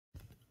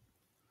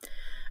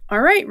All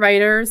right,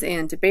 writers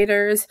and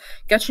debaters,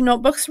 get your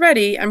notebooks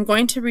ready. I'm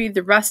going to read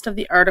the rest of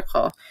the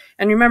article.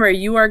 And remember,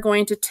 you are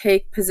going to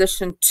take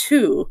position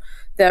 2,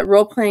 that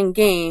role-playing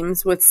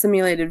games with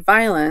simulated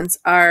violence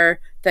are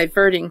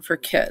diverting for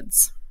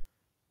kids.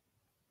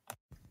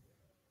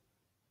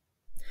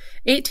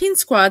 18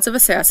 squads of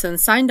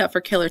assassins signed up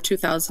for Killer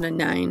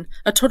 2009,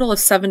 a total of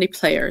 70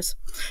 players,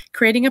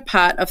 creating a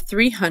pot of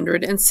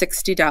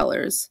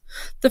 $360.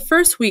 The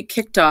first week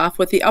kicked off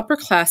with the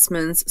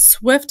upperclassmen's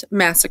swift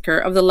massacre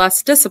of the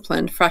less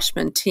disciplined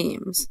freshman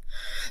teams.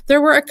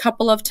 There were a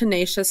couple of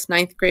tenacious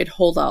 9th grade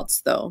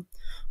holdouts, though.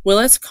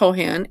 Willis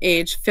Cohan,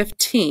 age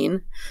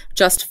 15,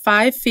 just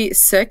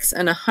 5'6"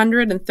 and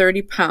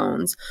 130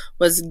 pounds,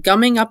 was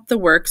gumming up the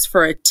works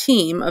for a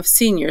team of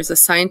seniors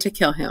assigned to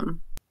kill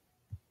him.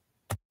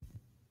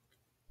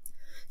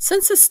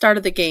 Since the start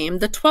of the game,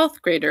 the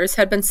 12th graders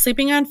had been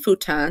sleeping on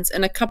futons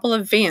in a couple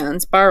of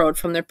vans borrowed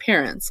from their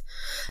parents,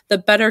 the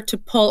better to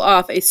pull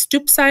off a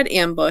stoop-side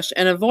ambush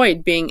and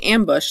avoid being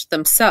ambushed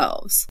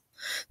themselves.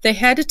 They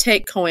had to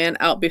take Cohan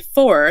out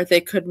before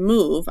they could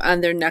move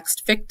on their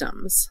next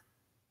victims.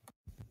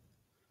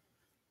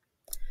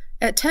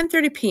 At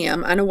 10:30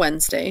 p.m. on a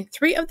Wednesday,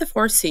 3 of the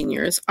 4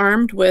 seniors,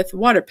 armed with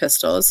water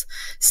pistols,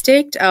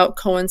 staked out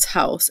Cohan's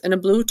house in a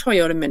blue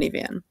Toyota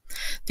minivan.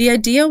 The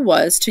idea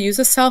was to use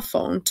a cell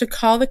phone to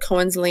call the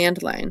Cohan's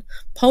landline,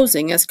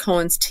 posing as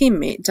Cohan's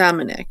teammate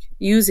Dominic,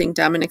 using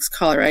Dominic's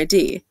caller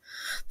ID.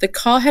 The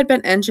call had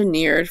been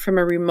engineered from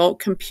a remote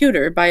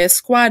computer by a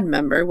squad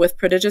member with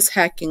prodigious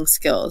hacking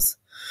skills.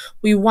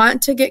 "We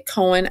want to get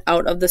Cohan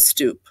out of the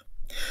stoop,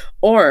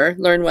 or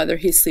learn whether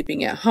he's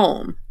sleeping at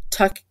home,"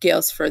 Tuck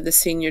Galesford, the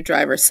senior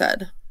driver,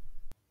 said.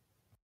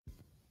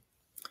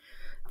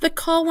 The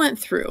call went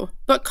through,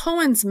 but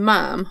Cohan's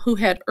mom, who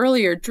had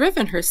earlier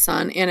driven her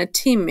son and a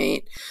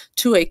teammate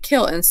to a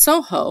kill in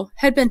Soho,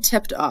 had been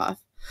tipped off.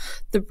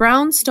 The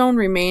brownstone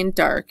remained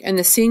dark, and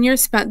the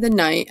seniors spent the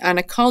night on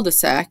a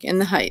cul-de-sac in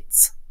the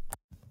Heights.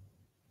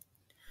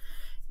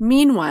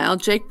 Meanwhile,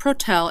 Jake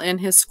Protel and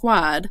his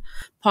squad,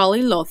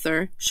 Paulie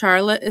Lothar,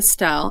 Charlotte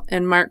Estelle,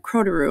 and Mark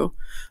Crotereau,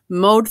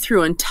 mowed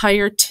through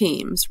entire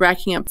teams,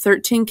 racking up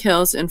 13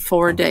 kills in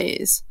 4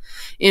 days.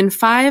 In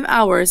 5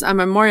 hours on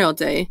Memorial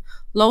Day,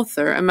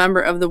 Lothar, a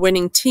member of the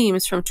winning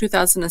teams from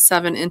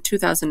 2007 and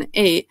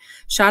 2008,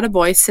 shot a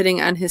boy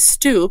sitting on his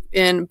stoop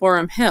in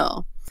Borum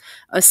Hill.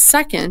 A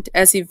second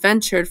as he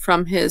ventured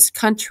from his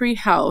country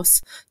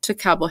house to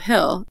Cobble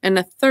Hill, and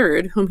a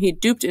third whom he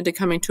duped into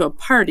coming to a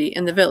party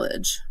in the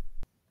village.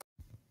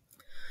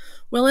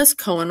 Willis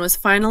Cohan was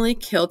finally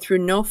killed through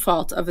no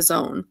fault of his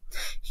own.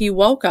 He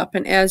woke up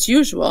and, as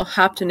usual,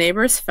 hopped a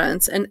neighbor's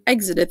fence and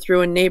exited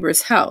through a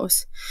neighbor's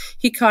house.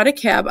 He caught a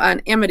cab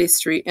on Amity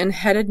Street and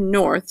headed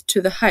north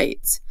to the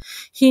Heights.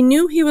 He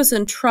knew he was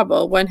in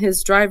trouble when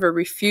his driver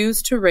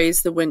refused to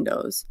raise the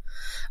windows.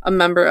 A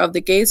member of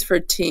the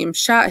Galesford team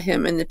shot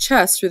him in the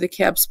chest through the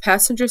cab's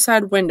passenger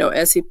side window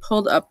as he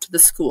pulled up to the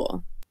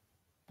school.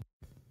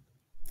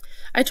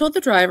 "I told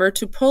the driver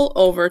to pull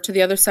over to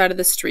the other side of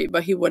the street,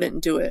 but he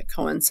wouldn't do it,"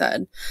 Cohan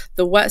said,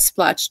 the wet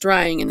splotch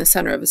drying in the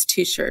center of his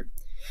t-shirt.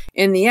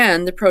 In the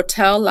end, the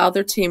Protel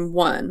Lowther team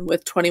won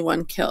with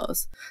 21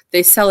 kills.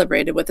 They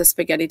celebrated with a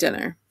spaghetti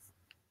dinner.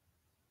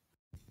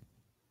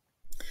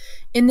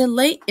 In the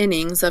late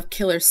innings of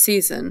Killer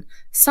season,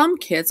 some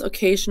kids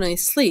occasionally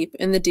sleep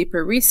in the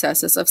deeper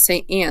recesses of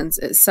St. Anne's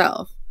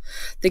itself.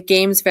 The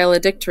game's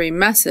valedictory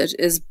message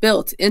is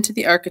built into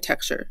the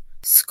architecture.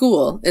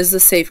 School is the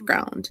safe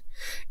ground.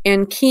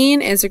 And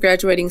keen as the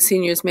graduating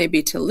seniors may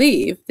be to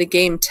leave, the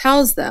game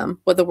tells them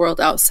what the world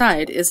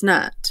outside is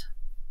not.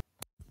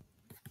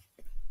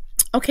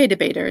 Okay,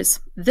 debaters,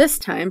 this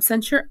time,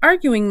 since you're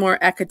arguing more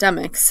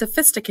academic,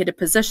 sophisticated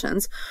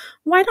positions,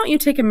 why don't you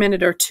take a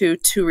minute or two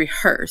to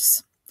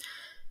rehearse?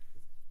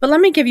 But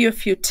let me give you a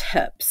few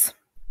tips.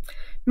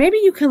 Maybe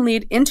you can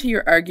lead into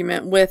your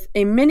argument with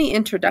a mini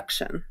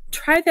introduction.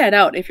 Try that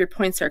out if your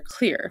points are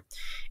clear.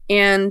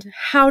 And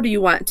how do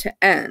you want to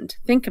end?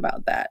 Think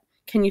about that.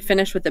 Can you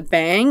finish with a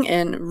bang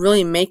and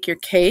really make your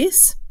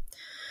case?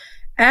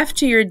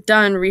 After you're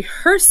done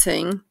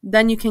rehearsing,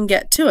 then you can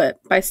get to it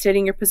by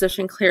stating your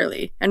position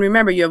clearly. And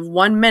remember, you have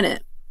 1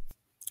 minute.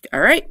 All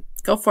right,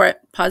 go for it.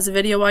 Pause the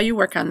video while you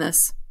work on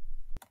this.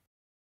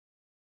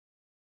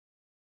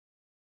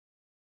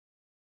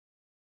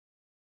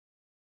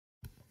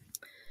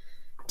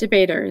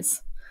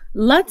 Debaters,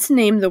 let's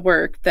name the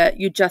work that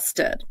you just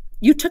did.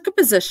 You took a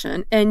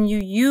position and you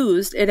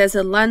used it as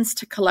a lens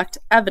to collect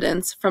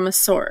evidence from a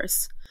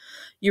source.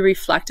 You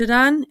reflected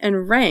on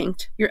and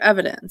ranked your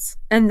evidence,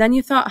 and then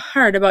you thought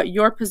hard about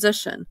your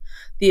position,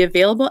 the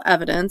available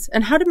evidence,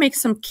 and how to make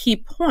some key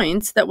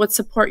points that would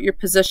support your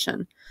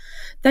position.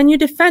 Then you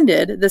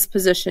defended this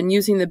position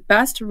using the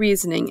best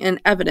reasoning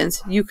and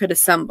evidence you could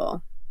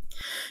assemble.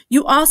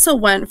 You also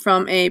went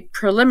from a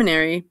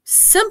preliminary,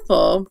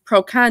 simple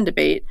pro-con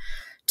debate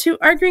to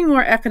arguing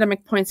more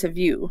academic points of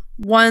view,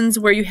 ones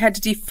where you had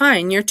to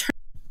define your terms.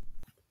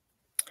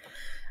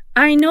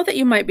 I know that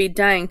you might be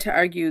dying to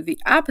argue the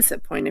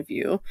opposite point of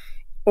view,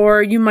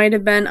 Or you might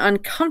have been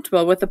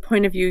uncomfortable with the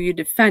point of view you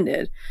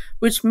defended,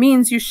 which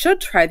means you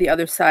should try the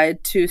other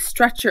side to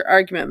stretch your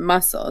argument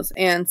muscles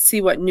and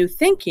see what new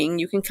thinking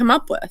you can come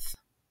up with.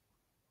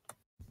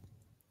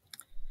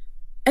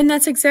 And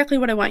that's exactly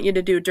what I want you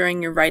to do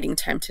during your writing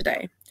time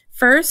today.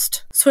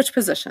 First, switch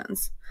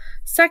positions.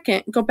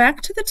 Second, go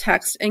back to the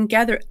text and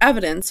gather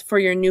evidence for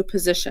your new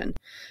position,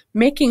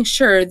 making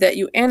sure that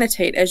you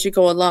annotate as you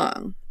go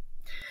along.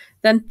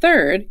 Then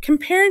third,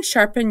 compare and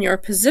sharpen your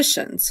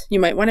positions. You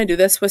might want to do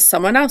this with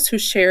someone else who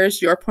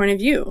shares your point of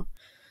view.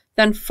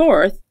 Then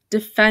fourth,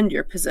 defend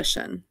your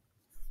position.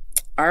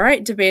 All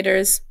right,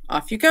 debaters,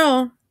 off you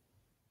go.